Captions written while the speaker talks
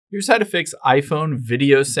Here's how to fix iPhone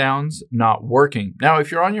video sounds not working. Now,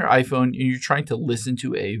 if you're on your iPhone and you're trying to listen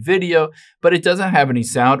to a video, but it doesn't have any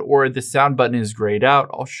sound or the sound button is grayed out,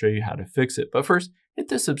 I'll show you how to fix it. But first, hit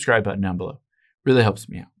the subscribe button down below. Really helps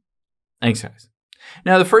me out. Thanks, guys.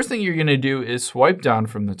 Now, the first thing you're going to do is swipe down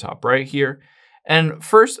from the top right here. And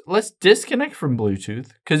first, let's disconnect from Bluetooth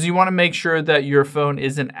because you want to make sure that your phone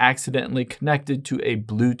isn't accidentally connected to a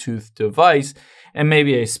Bluetooth device and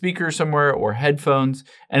maybe a speaker somewhere or headphones,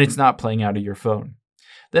 and it's not playing out of your phone.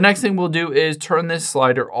 The next thing we'll do is turn this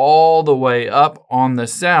slider all the way up on the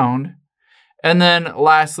sound. And then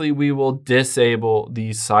lastly, we will disable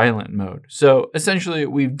the silent mode. So essentially,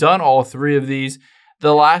 we've done all three of these.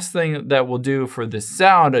 The last thing that we'll do for the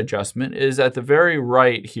sound adjustment is at the very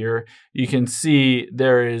right here, you can see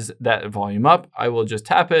there is that volume up. I will just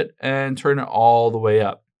tap it and turn it all the way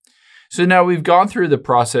up. So now we've gone through the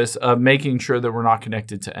process of making sure that we're not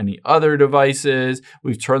connected to any other devices.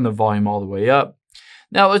 We've turned the volume all the way up.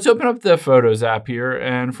 Now let's open up the Photos app here.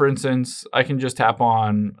 And for instance, I can just tap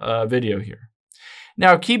on video here.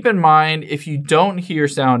 Now, keep in mind, if you don't hear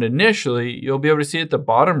sound initially, you'll be able to see at the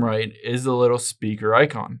bottom right is the little speaker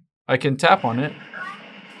icon. I can tap on it,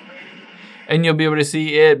 and you'll be able to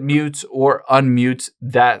see it mutes or unmutes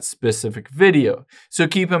that specific video. So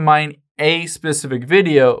keep in mind, a specific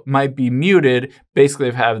video might be muted, basically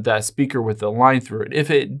have that speaker with the line through it. If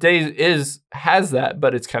it has that,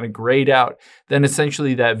 but it's kind of grayed out, then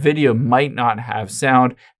essentially that video might not have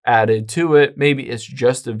sound added to it. Maybe it's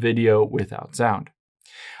just a video without sound.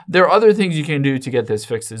 There are other things you can do to get this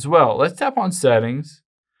fixed as well. Let's tap on Settings,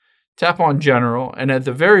 tap on General, and at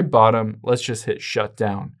the very bottom, let's just hit Shut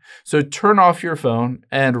Down. So turn off your phone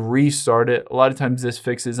and restart it. A lot of times this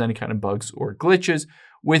fixes any kind of bugs or glitches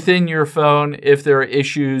within your phone. If there are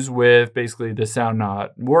issues with basically the sound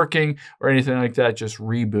not working or anything like that, just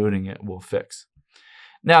rebooting it will fix.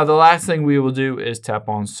 Now, the last thing we will do is tap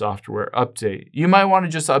on Software Update. You might want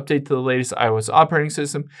to just update to the latest iOS operating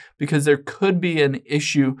system because there could be an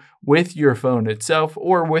issue with your phone itself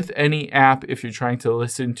or with any app if you're trying to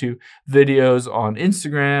listen to videos on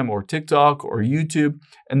Instagram or TikTok or YouTube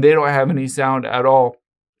and they don't have any sound at all.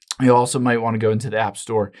 You also might want to go into the App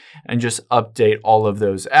Store and just update all of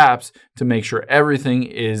those apps to make sure everything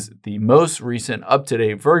is the most recent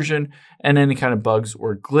up-to-date version and any kind of bugs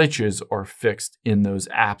or glitches are fixed in those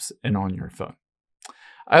apps and on your phone.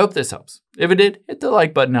 I hope this helps. If it did, hit the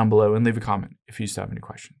like button down below and leave a comment if you still have any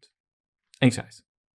questions. Thanks, guys.